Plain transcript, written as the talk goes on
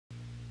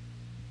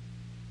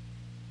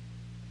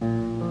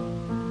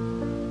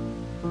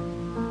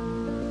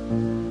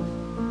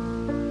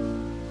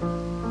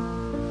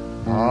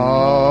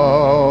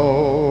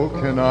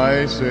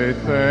I say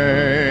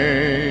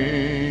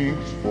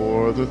thanks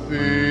for the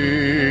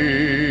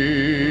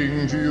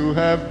things you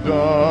have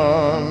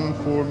done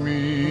for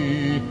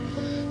me,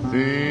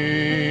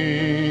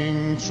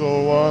 things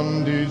so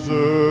undeserved,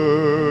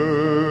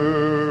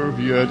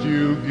 yet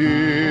you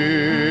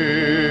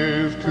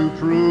give to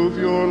prove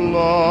your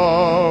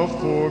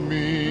love for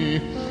me.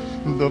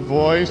 The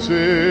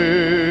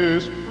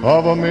voices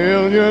of a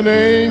million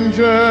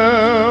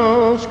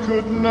angels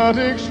could not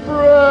express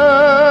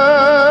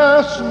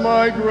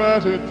my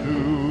gratitude.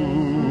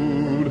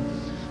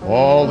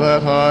 All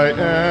that I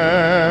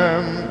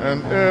am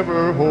and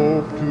ever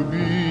hope to be,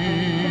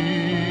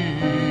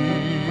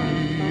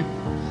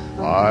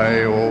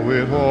 I owe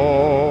it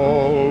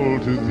all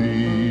to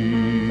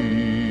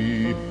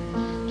thee.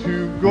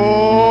 To God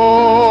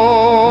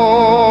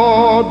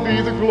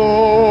be the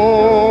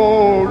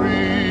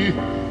glory,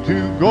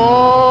 to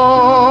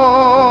God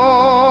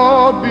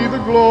be the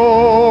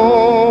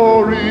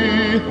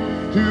glory,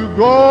 to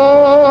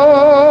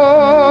God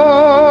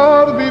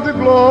be the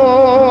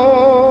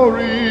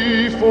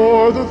glory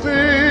for the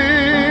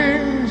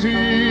things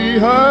he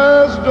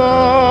has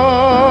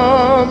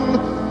done.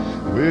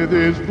 With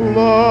his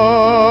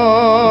blood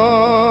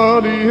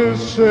he has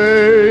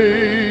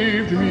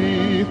saved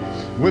me,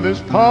 with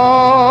his power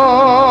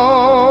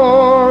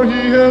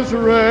he has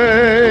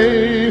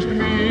raised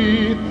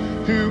me.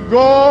 To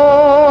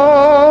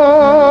God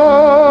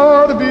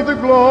be the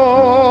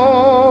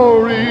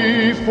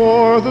glory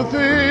for the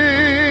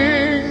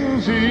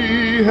things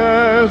he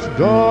has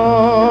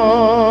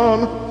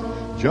done.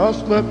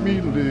 Just let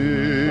me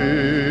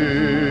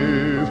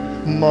live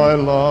my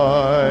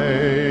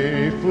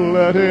life,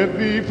 let it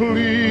be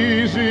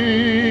pleasing,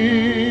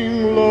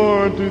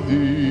 Lord, to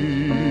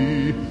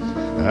thee.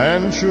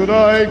 And should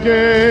I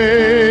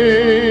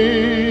gain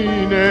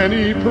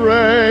any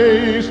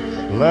praise,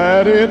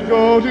 let it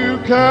go to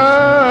Calvary.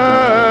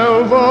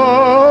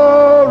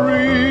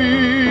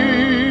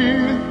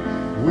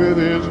 With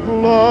his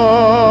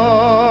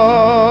blood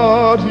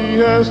he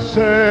has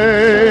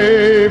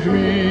saved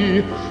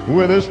me,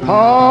 with his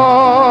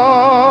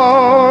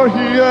power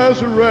he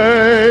has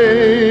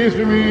raised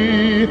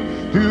me.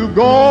 To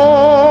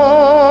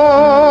God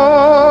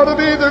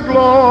be the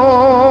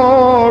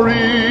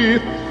glory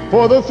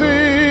for the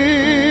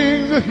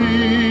things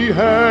he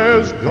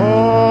has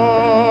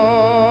done.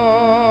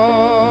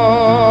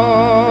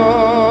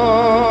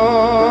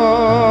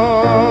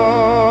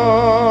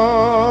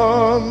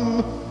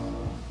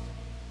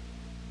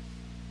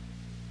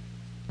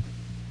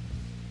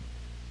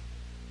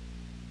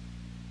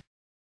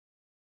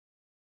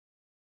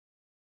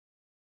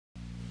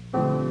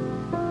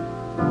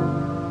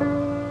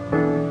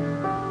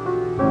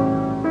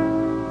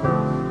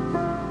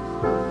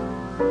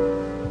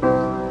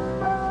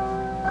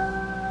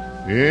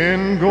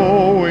 In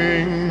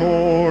going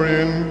or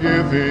in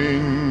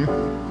giving,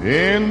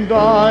 in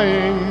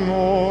dying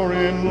or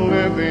in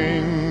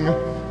living,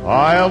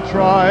 I'll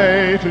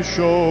try to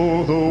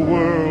show the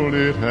world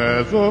it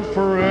has a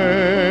friend.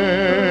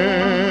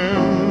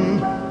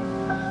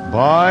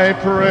 By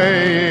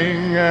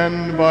praying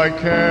and by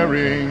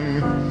caring,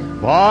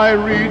 by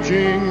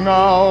reaching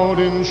out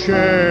and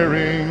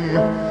sharing,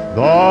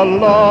 the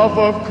love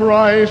of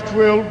Christ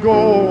will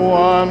go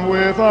on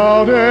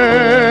without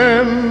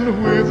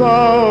end,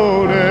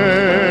 without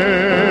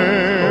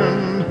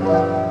end.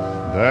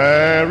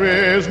 There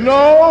is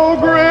no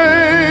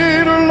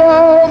greater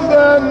love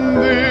than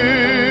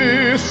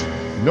this,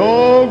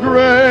 no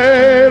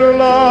greater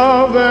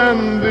love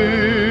than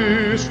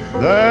this,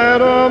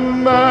 that a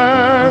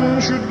man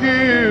should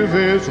give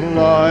his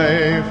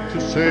life to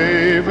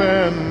save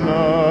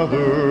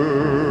another.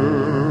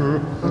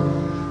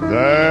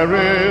 There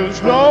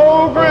is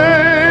no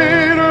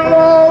greater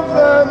love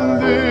than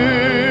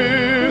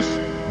this,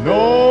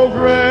 no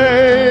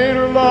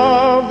greater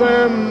love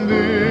than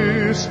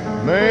this.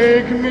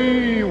 Make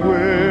me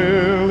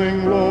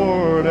willing,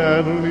 Lord,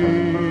 at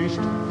least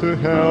to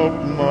help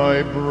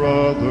my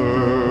brother.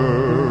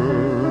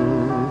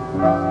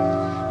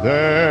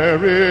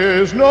 There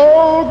is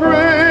no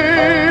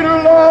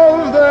greater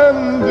love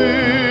than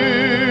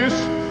this,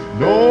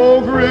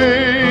 no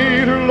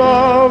greater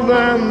love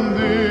than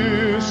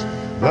this,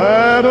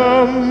 that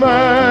a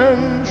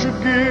man should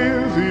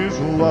give his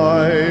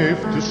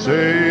life to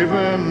save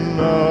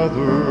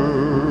another.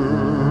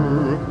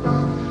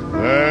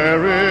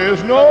 There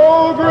is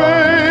no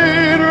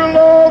greater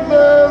love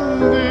than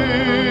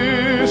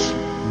this,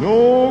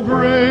 no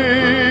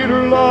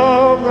greater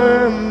love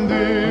than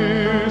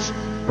this.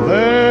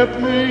 Let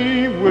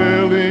me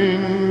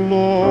willing,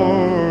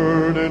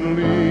 Lord, at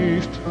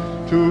least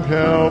to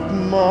help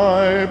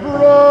my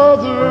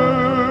brother.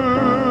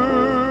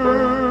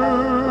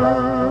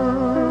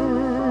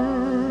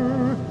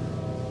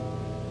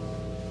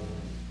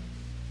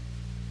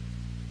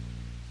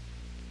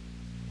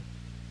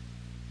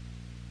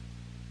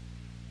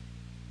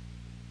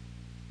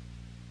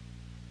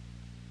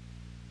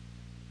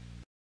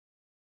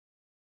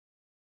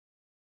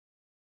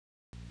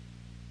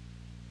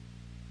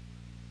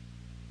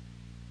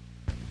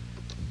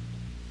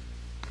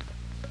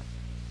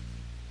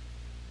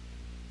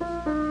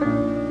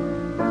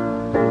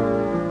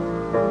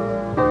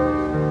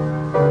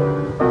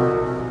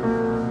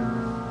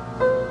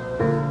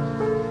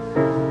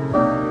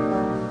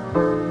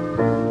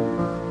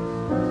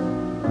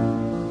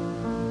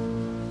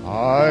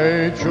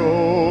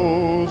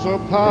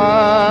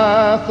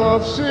 path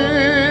of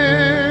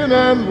sin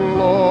and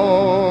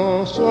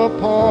loss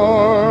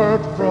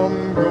apart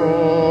from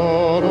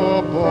God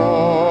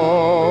above,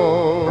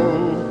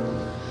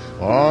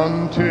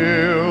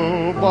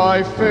 until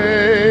by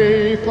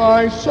faith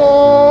I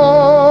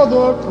saw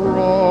the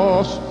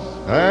cross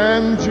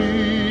and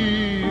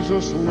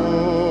Jesus'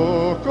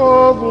 look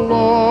of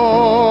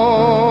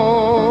love,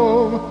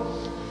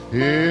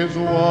 His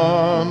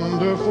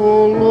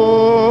wonderful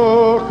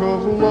look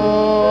of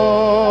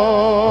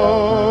love,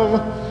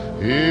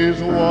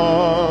 His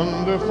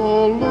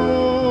wonderful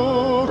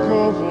look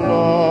of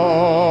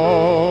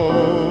love,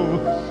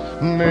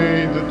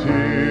 made the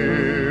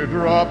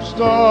teardrop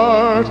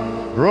start,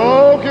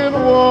 broken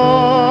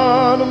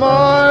one,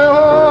 my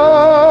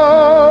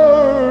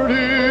heart,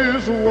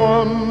 His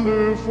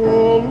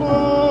wonderful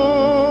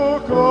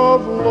look of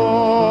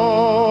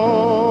love.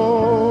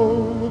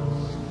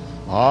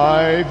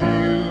 I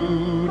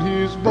viewed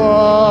His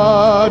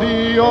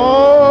body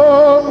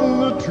on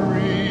the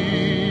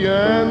tree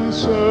and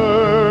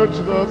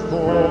searched the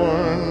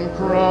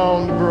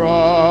thorn-crowned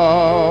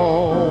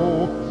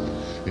brow.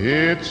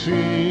 It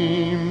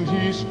seemed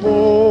He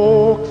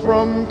spoke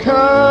from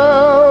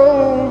Calvary,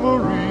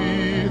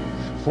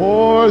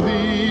 for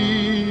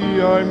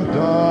Thee I'm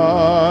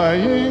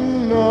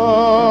dying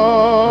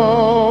now.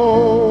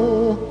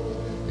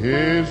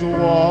 His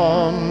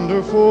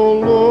wonderful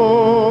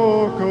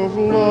look of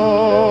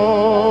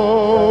love,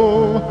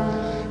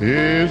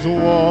 His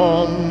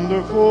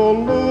wonderful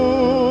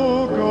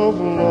look of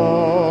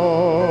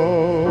love,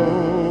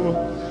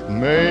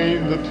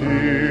 made the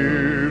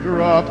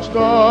teardrop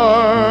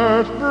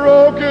start,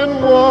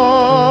 broken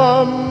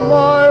one,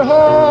 my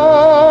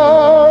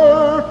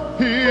heart,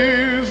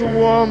 His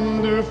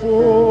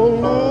wonderful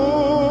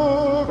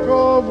look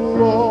of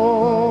love.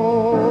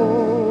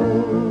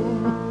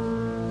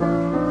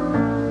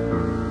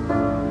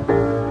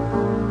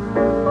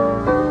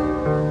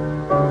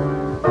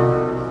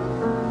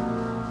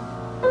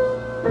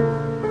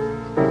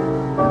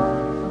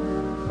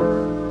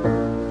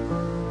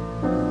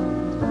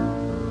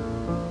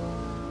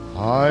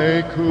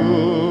 I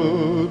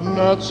could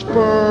not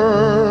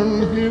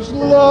spurn His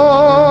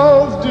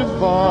love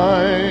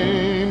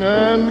divine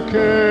and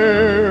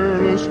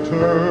careless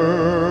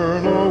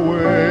turn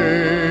away.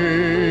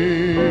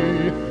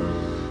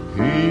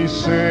 He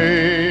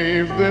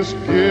saved this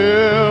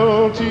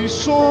guilty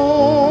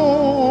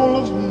soul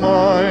of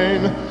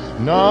mine,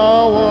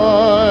 now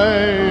I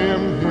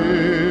am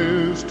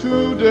His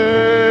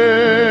today.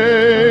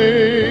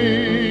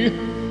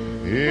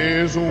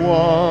 His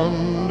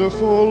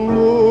wonderful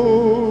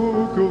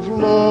look of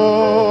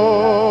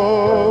love,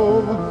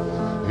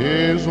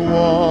 His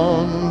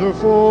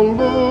wonderful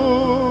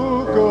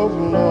look of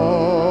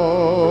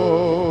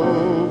love,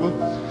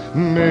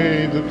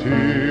 made the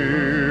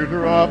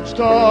teardrop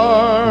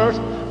start,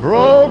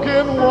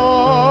 broken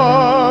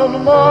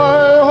one,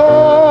 my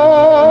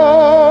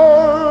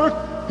heart,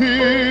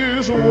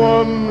 His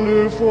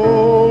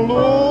wonderful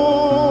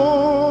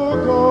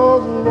look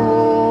of love.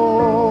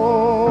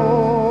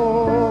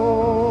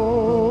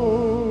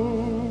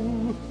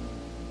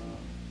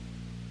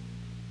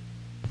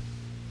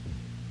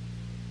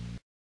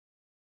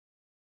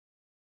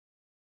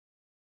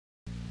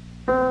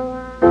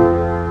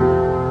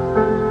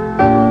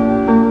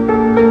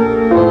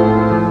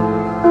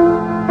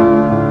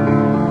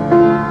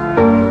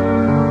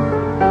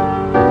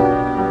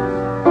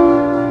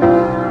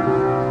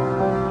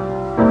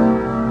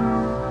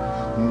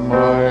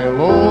 My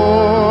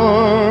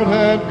Lord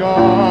had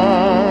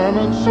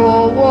garments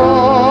so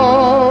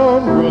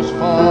wondrous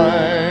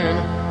fine,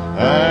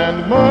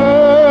 and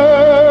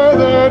myrrh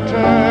their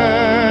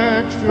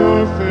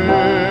texture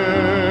filled.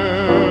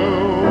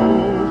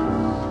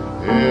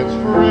 Its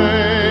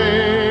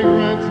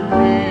fragrance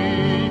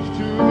reached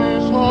to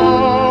this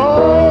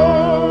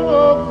heart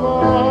of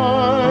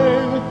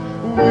mine,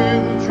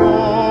 with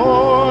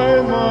joy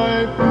my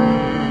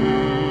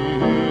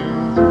being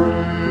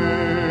thrilled.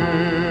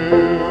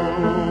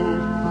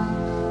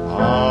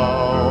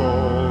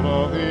 Out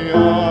of the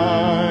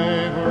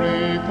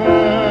ivory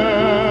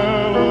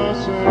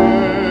palaces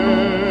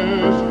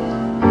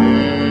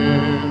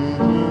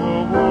into a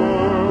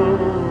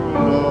world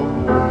of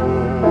woe,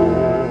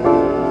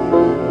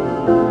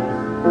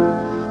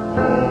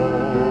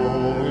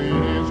 only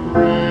His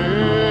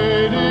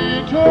great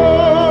eternal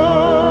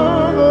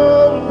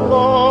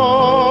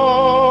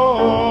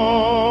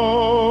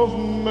love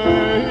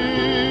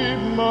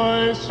made my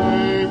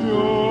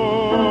Savior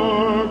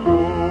go.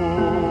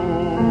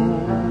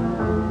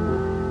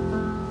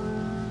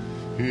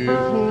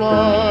 His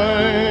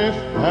life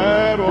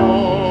had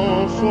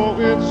also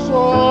its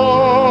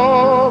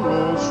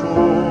sorrow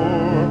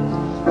sore,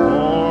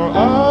 for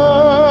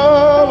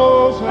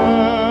aloes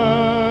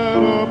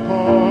had a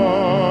part.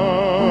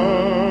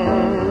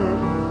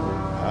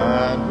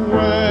 And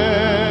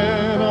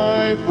when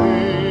I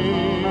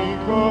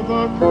think of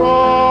the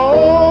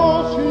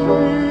cross He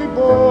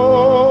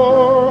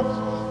bore,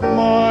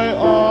 my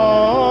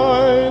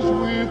eyes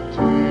with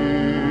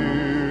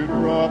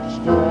teardrops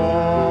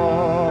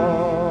start.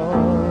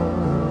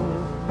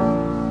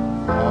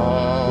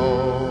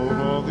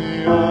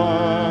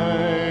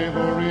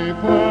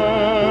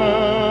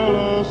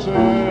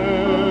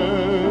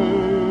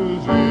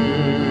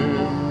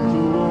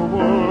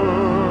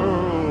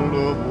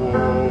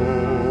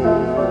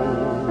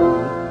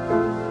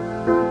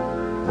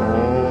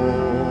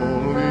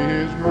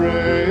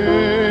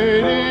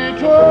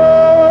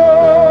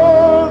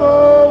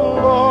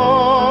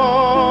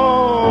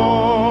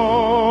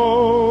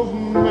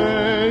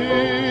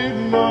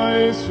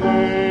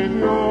 Savior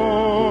go.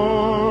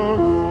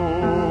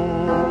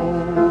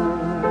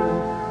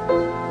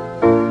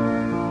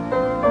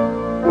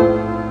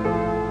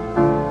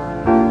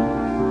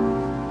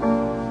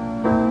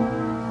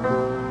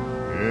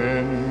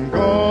 In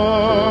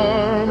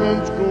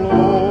garments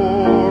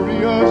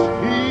glorious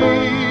he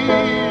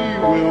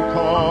will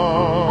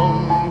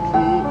come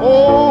to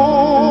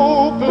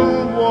open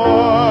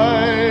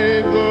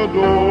wide the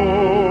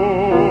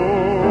door,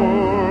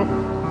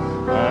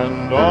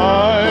 and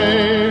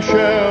I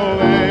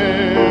shall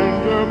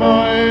enter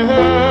my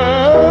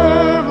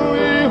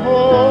heavenly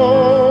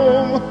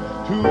home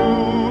to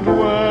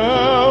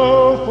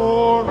dwell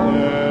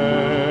forevermore.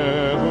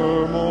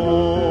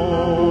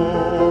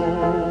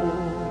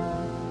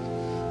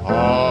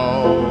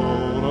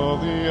 Out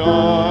of the